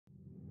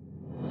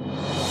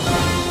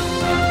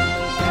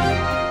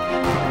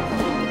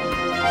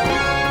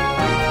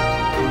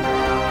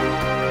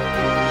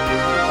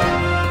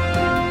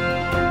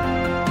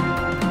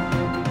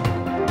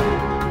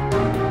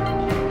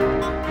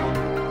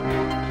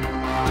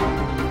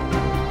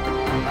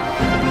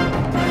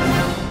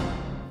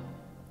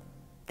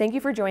Thank you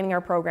for joining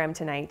our program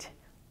tonight.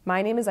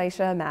 My name is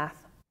Aisha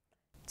Math.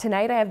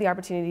 Tonight I have the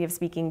opportunity of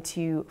speaking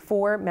to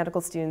 4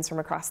 medical students from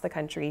across the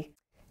country.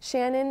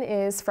 Shannon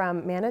is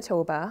from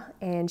Manitoba,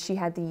 and she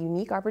had the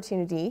unique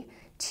opportunity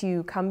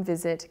to come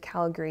visit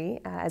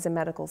Calgary as a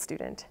medical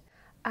student.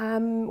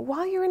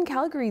 While you're in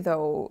Calgary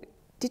though,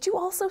 did you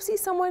also see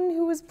someone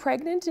who was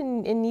pregnant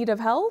and in need of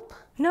help?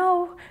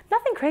 No,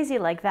 nothing crazy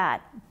like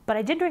that, but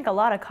I did drink a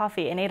lot of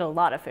coffee and ate a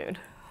lot of food.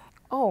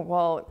 Oh,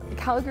 well,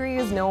 Calgary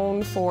is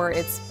known for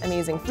its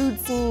amazing food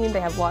scene.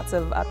 They have lots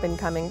of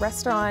up-and-coming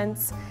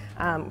restaurants.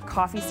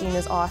 Coffee scene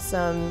is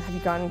awesome. Have you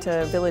gone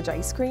to Village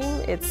Ice Cream?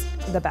 It's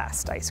the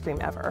best ice cream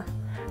ever.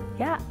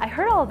 Yeah, I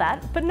heard all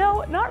that, but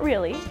no, not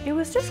really. It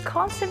was just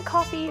constant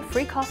coffee,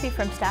 free coffee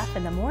from staff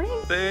in the morning.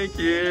 Thank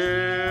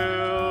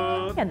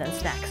you. And then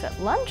snacks at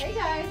lunch. Hey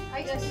guys,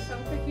 I got you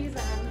some cookies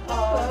and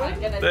oh my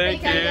goodness.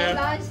 Thank you.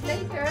 Lunch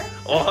later.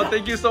 Oh,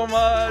 thank you so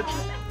much.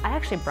 I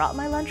actually brought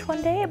my lunch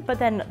one day, but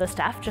then the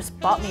staff just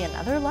bought me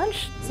another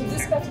lunch. So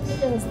this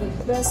particular is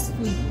the best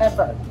food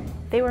ever.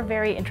 They were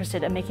very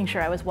interested in making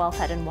sure I was well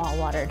fed and well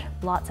watered.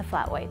 Lots of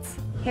flat whites.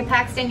 Hey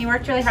Paxton, you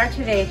worked really hard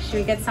today. Should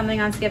we get something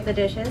on Skip the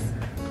Dishes?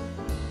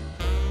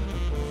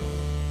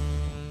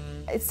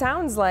 It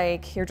sounds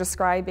like you're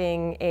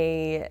describing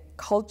a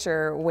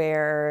culture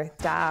where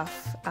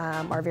staff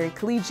are very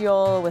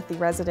collegial with the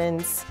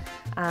residents.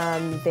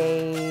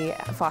 They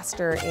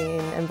foster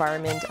an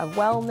environment of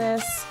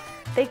wellness.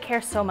 They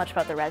care so much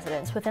about the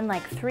residents. Within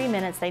like 3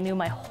 minutes, they knew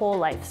my whole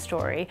life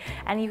story,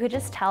 and you could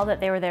just tell that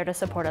they were there to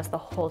support us the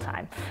whole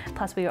time.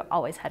 Plus, we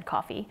always had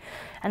coffee.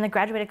 And the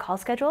graduated call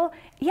schedule,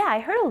 yeah, I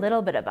heard a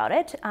little bit about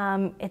it.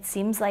 It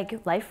seems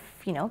like life,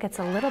 gets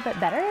a little bit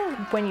better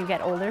when you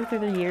get older through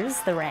the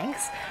years, the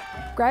ranks.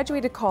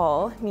 Graduated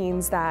call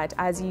means that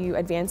as you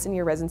advance in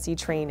your residency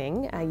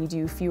training, you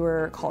do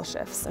fewer call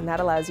shifts, and that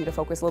allows you to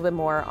focus a little bit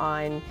more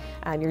on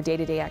your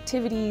day-to-day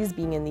activities,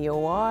 being in the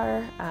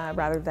OR,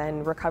 rather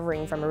than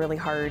recovering from a really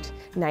hard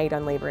night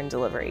on labor and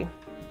delivery.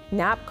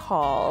 Nap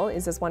call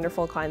is this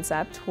wonderful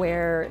concept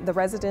where the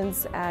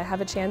residents have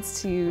a chance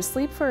to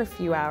sleep for a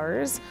few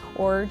hours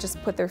or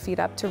just put their feet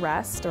up to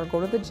rest or go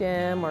to the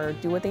gym or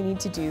do what they need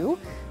to do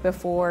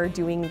before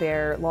doing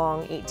their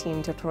long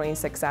 18 to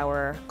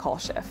 26-hour call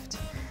shift.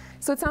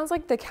 So it sounds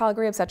like the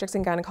Calgary Obstetrics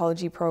and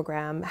Gynecology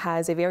program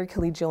has a very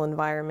collegial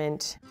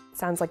environment. It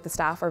sounds like the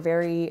staff are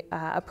very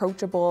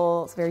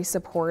approachable, very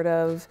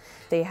supportive.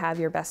 They have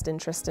your best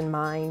interest in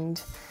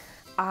mind.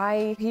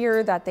 I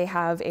hear that they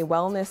have a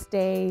wellness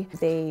day.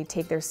 They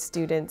take their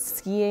students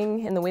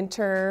skiing in the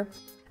winter.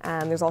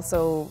 There's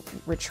also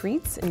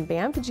retreats in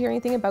Banff. Did you hear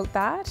anything about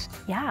that?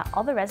 Yeah,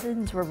 all the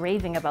residents were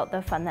raving about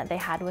the fun that they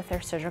had with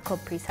their surgical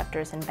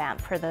preceptors in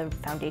Banff for the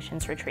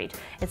Foundation's retreat.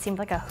 It seemed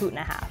like a hoot and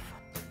a half.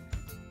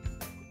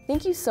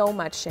 Thank you so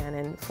much,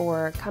 Shannon,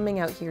 for coming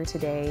out here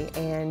today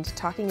and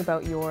talking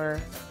about your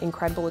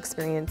incredible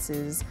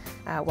experiences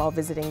while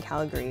visiting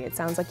Calgary. It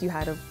sounds like you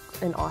had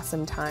an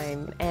awesome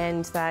time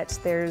and that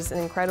there's an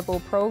incredible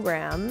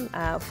program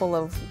full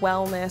of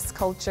wellness,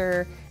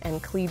 culture,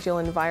 and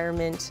collegial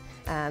environment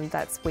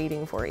that's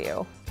waiting for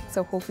you.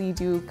 So hopefully you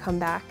do come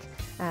back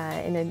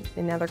in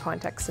another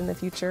context in the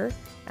future,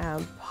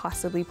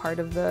 possibly part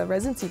of the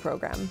residency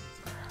program.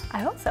 I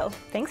hope so.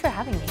 Thanks for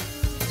having me.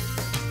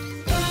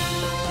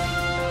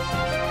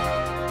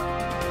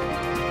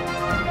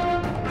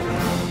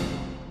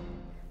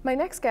 My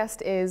next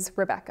guest is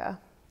Rebecca.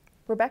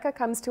 Rebecca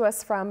comes to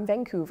us from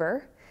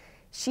Vancouver.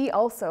 She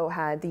also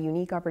had the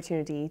unique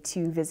opportunity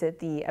to visit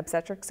the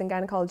Obstetrics and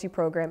Gynecology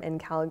program in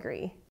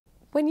Calgary.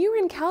 When you were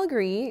in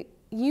Calgary,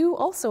 you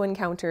also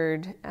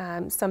encountered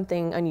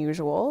something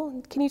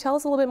unusual. Can you tell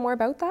us a little bit more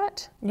about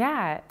that?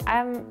 Yeah,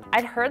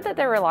 I'd heard that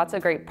there were lots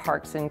of great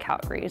parks in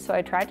Calgary, so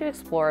I tried to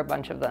explore a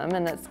bunch of them,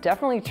 and that's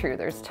definitely true,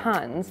 there's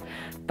tons.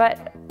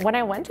 But when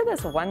I went to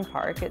this one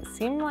park, it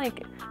seemed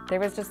like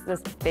there was just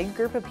this big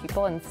group of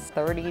people and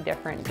 30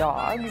 different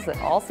dogs that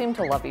all seemed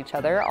to love each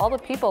other, all the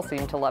people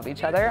seemed to love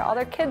each other, all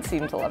their kids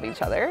seemed to love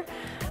each other.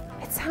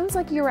 It sounds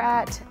like you were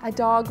at a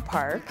dog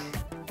park.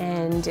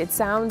 And it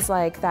sounds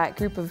like that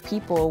group of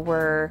people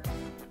were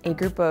a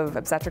group of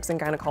obstetrics and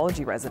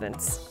gynecology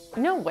residents.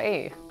 No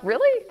way,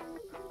 really?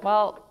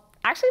 Well,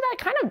 actually that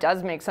kind of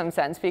does make some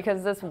sense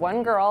because this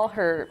one girl,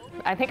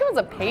 I think it was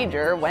a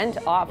pager,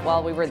 went off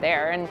while we were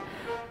there and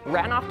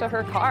ran off to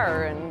her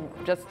car and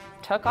just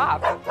took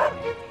off.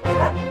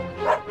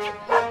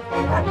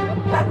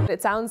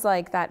 It sounds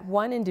like that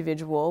one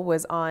individual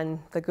was on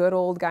the good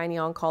old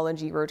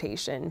gyne-oncology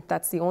rotation.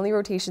 That's the only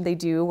rotation they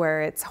do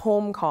where it's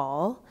home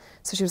call.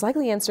 So she was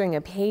likely answering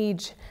a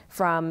page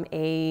from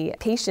a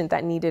patient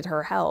that needed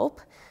her help.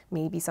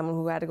 Maybe someone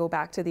who had to go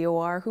back to the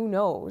OR, who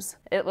knows?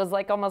 It was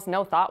like almost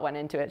no thought went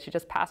into it. She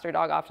just passed her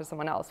dog off to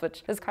someone else,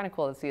 which is kind of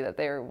cool to see that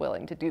they're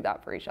willing to do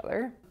that for each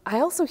other. I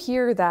also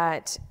hear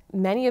that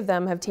many of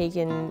them have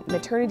taken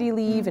maternity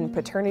leave and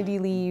paternity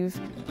leave.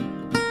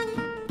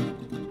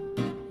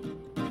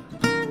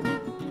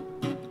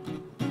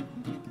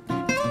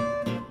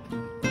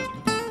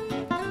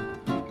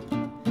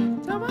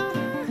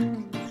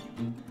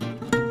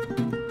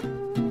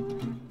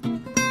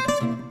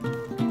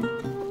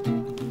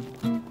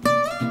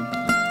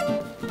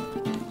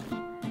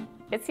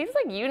 it seems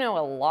like you know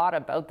a lot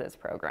about this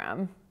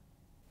program.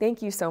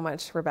 Thank you so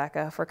much,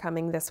 Rebecca, for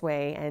coming this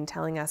way and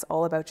telling us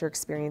all about your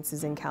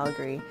experiences in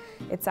Calgary.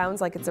 It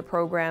sounds like it's a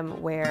program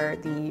where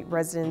the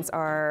residents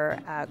are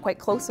quite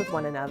close with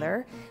one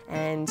another,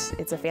 and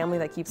it's a family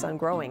that keeps on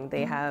growing.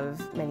 They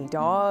have many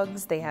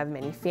dogs, they have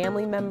many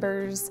family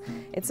members.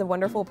 It's a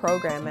wonderful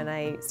program, and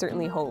I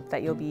certainly hope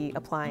that you'll be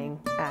applying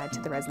to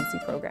the residency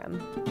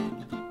program.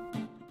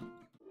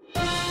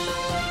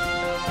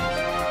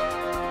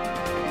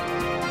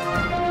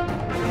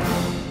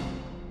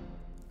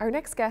 Our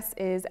next guest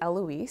is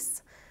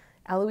Eloise.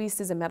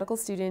 Eloise is a medical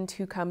student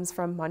who comes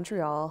from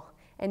Montreal,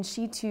 and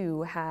she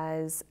too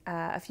has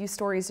a few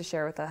stories to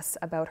share with us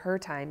about her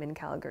time in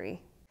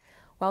Calgary.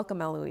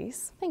 Welcome,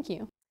 Eloise. Thank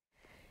you.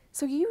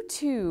 So you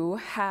too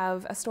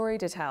have a story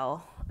to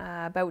tell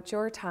about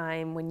your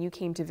time when you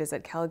came to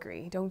visit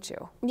Calgary, don't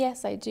you?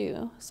 Yes, I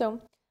do.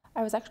 So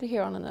I was actually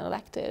here on an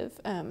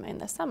elective in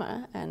the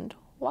summer, and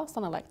whilst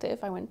on elective,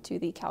 I went to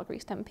the Calgary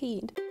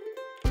Stampede.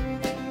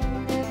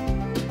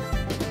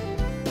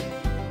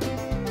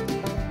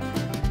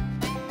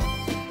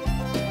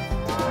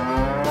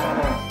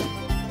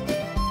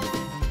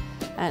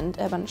 And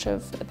a bunch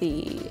of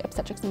the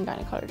obstetrics and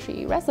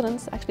gynecology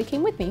residents actually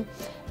came with me.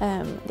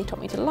 They taught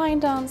me to line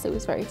dance. It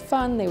was very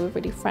fun. They were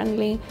really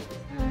friendly.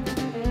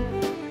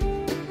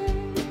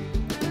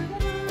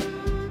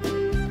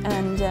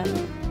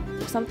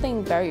 And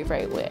something very,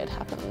 very weird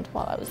happened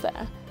while I was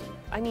there.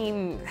 I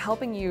mean,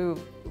 helping you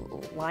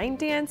line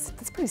dance,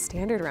 that's pretty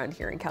standard around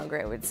here in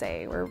Calgary, I would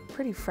say. We're a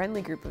pretty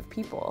friendly group of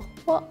people.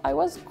 Well, I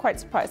was quite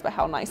surprised by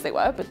how nice they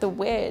were, but the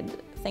weird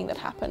thing that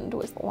happened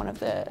was one of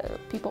the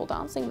people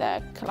dancing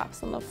there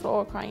collapsed on the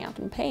floor crying out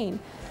in pain.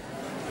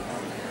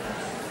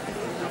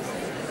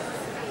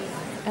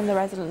 And the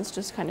residents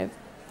just kind of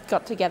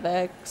got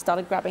together,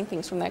 started grabbing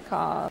things from their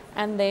car,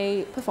 and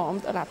they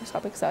performed a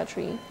laparoscopic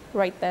surgery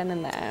right then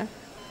and there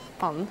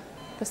on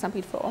the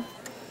Stampede floor.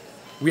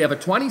 We have a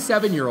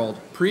 27-year-old,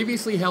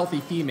 previously healthy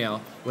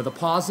female with a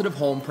positive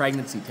home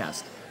pregnancy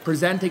test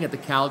presenting at the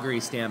Calgary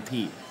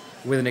Stampede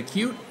with an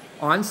acute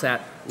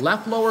onset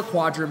left lower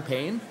quadrant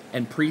pain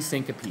and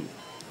pre-syncope.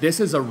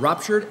 This is a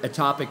ruptured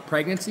ectopic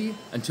pregnancy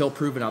until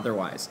proven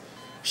otherwise.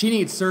 She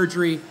needs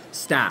surgery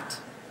stat.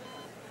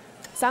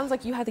 Sounds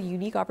like you had the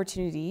unique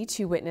opportunity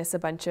to witness a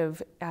bunch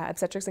of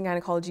obstetrics and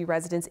gynecology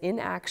residents in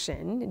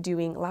action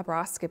doing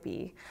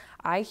laparoscopy.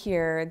 I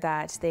hear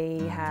that they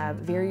have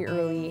very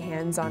early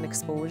hands-on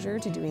exposure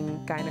to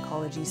doing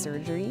gynecology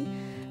surgery.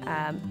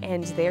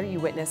 And there you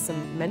witness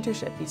some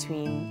mentorship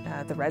between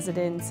the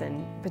residents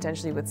and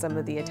potentially with some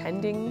of the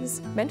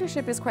attendings.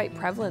 Mentorship is quite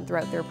prevalent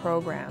throughout their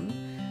program.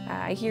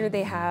 I hear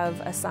they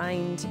have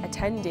assigned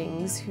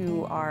attendings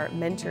who are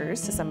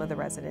mentors to some of the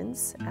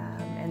residents,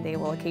 and they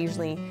will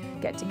occasionally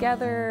get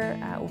together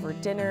over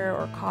dinner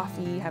or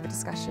coffee, have a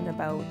discussion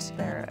about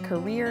their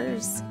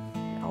careers,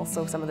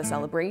 also some of the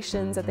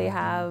celebrations that they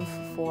have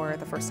for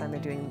the first time they're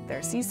doing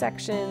their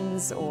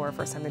C-sections or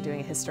first time they're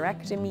doing a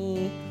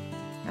hysterectomy.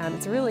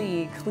 It's a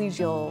really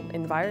collegial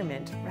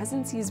environment.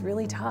 Residency is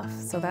really tough,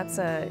 so that's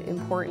an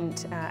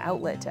important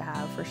outlet to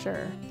have for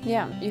sure.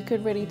 Yeah, you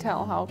could really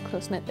tell how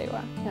close-knit they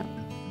were. Yeah.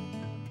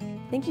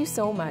 Thank you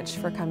so much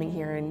for coming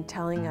here and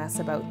telling us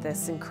about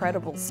this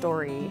incredible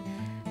story.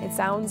 It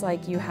sounds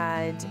like you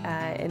had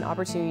an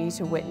opportunity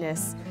to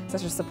witness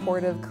such a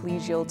supportive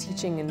collegial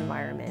teaching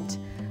environment,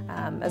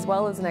 as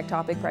well as an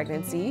ectopic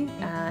pregnancy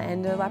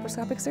and a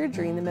laparoscopic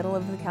surgery in the middle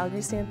of the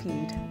Calgary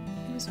Stampede.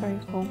 It was very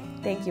cool.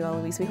 Thank you,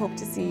 Eloise. We hope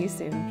to see you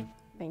soon.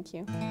 Thank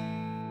you.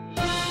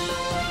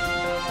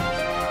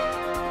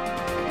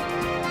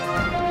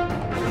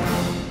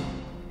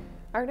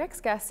 Our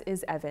next guest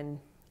is Evan.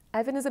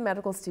 Evan is a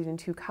medical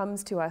student who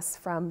comes to us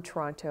from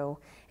Toronto,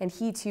 and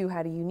he too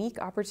had a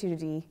unique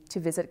opportunity to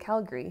visit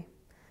Calgary.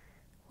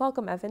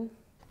 Welcome, Evan.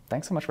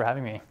 Thanks so much for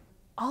having me.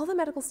 All the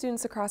medical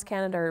students across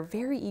Canada are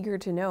very eager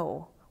to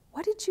know,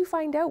 what did you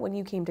find out when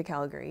you came to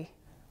Calgary?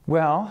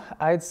 Well,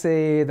 I'd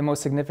say the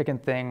most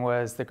significant thing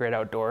was the great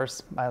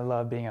outdoors. I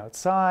love being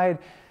outside,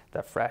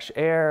 the fresh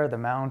air, the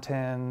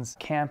mountains,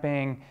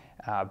 camping,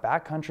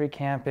 backcountry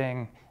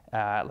camping,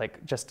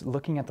 like just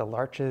looking at the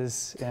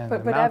larches and the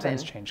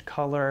mountains Evan, change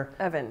color.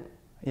 Evan.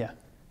 Yeah.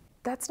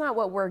 That's not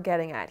what we're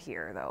getting at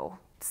here, though.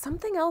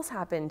 Something else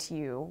happened to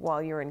you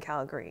while you were in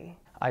Calgary.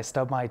 I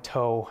stubbed my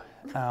toe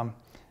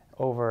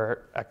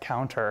over a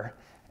counter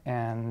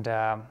and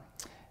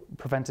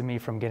prevented me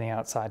from getting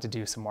outside to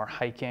do some more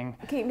hiking.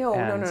 Okay, no.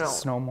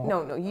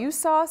 Snowmobile. No, you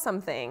saw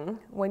something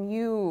when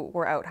you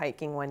were out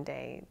hiking one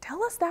day.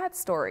 Tell us that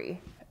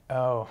story.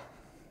 Oh,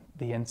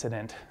 the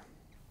incident.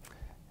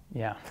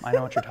 Yeah, I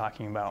know what you're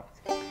talking about.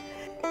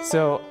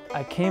 So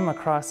I came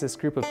across this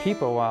group of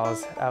people while I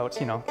was out,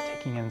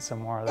 taking in some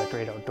more of the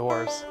great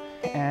outdoors.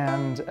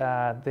 And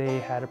they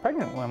had a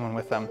pregnant woman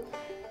with them.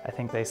 I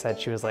think they said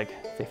she was like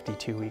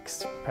 52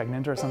 weeks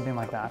pregnant or something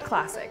like that.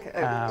 Classic.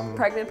 A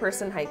pregnant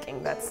person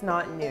hiking. That's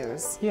not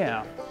news.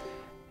 Yeah.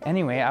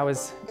 Anyway, I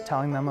was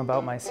telling them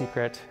about my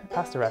secret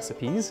pasta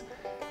recipes,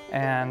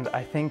 and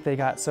I think they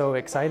got so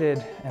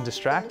excited and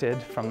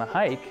distracted from the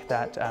hike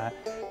that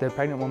the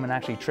pregnant woman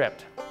actually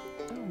tripped.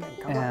 Oh my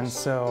gosh. And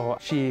so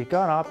she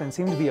got up and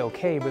seemed to be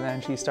okay. Oh my gosh. And so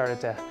she got up and seemed to be okay, but then she started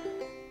to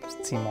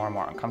seem more and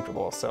more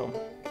uncomfortable. So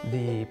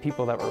the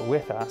people that were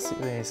with us,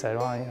 they said,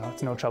 well, you know,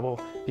 it's no trouble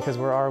because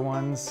we're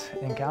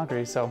R1s in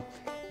Calgary. So,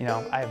 you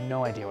know, I have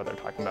no idea what they're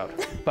talking about.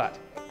 But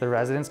the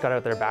residents got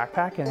out their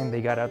backpack and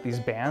they got out these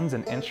bands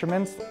and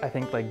instruments, I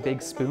think like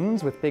big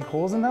spoons with big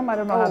holes in them. I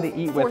don't know how they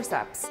eat with.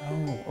 Forceps.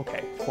 Oh,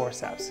 okay,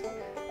 forceps.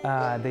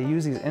 They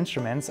use these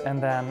instruments,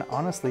 and then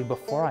honestly,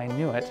 before I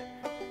knew it,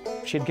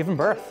 she had given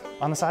birth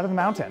on the side of the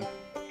mountain.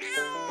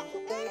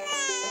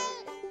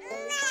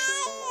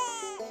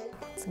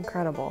 It's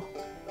incredible.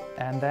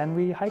 And then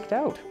we hiked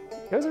out.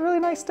 It was a really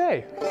nice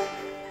day.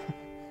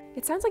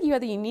 It sounds like you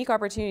had the unique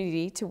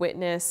opportunity to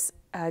witness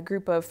a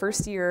group of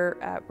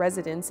first-year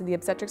residents in the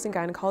obstetrics and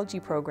gynecology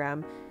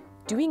program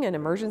doing an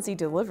emergency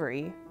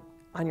delivery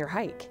on your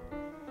hike.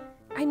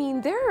 I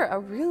mean, they're a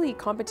really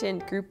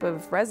competent group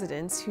of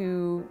residents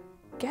who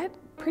get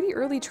pretty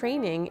early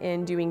training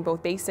in doing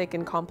both basic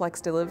and complex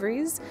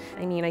deliveries.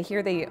 I mean, I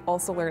hear they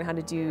also learn how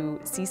to do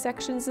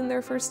C-sections in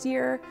their first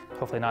year.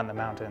 Hopefully not in the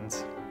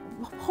mountains.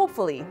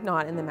 Hopefully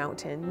not in the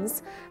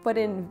mountains, but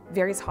in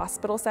various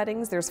hospital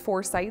settings. There's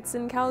 4 sites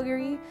in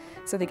Calgary,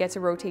 so they get to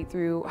rotate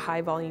through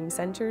high volume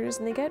centers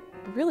and they get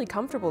really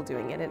comfortable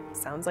doing it. It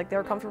sounds like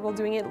they're comfortable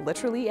doing it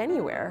literally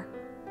anywhere.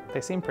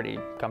 They seem pretty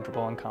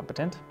comfortable and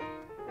competent.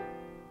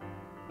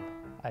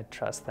 I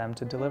trust them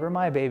to deliver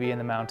my baby in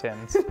the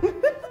mountains.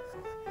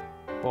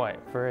 Boy,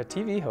 for a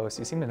TV host,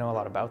 you seem to know a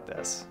lot about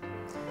this.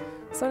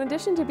 So in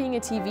addition to being a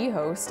TV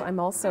host, I'm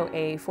also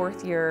a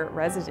 4th-year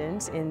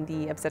resident in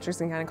the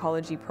obstetrics and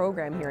gynecology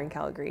program here in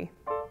Calgary.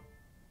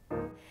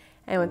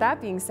 And with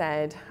that being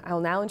said, I'll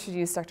now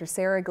introduce Dr.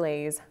 Sarah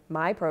Glaze,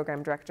 my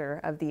program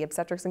director of the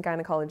obstetrics and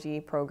gynecology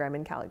program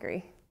in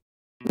Calgary.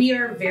 We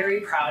are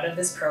very proud of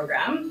this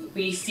program.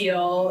 We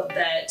feel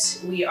that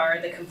we are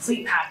the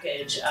complete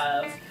package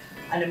of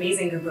an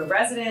amazing group of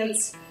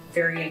residents,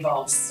 very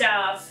involved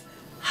staff,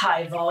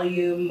 high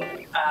volume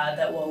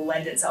that will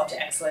lend itself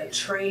to excellent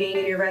training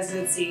in your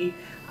residency.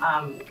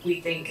 We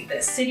think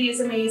the city is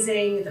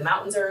amazing, the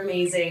mountains are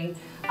amazing,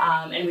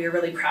 and we are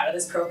really proud of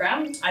this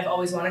program. I've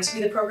always wanted to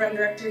be the program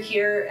director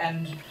here,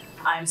 and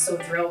I'm so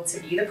thrilled to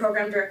be the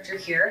program director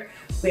here.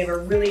 We have a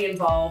really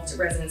involved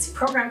residency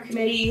program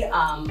committee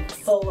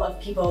full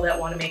of people that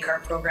want to make our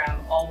program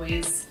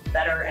always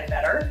better and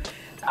better.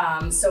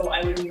 So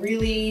I would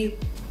really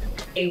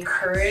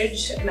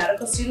encourage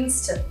medical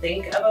students to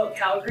think about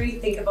Calgary,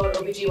 think about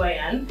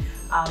ObGyn.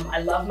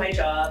 I love my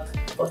job,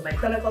 both my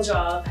clinical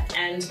job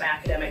and my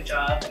academic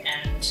job,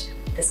 and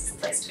this is the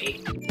place to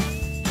be.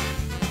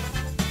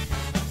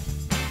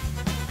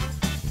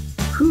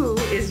 Who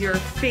is your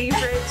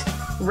favorite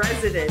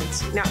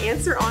resident? Now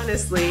answer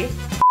honestly.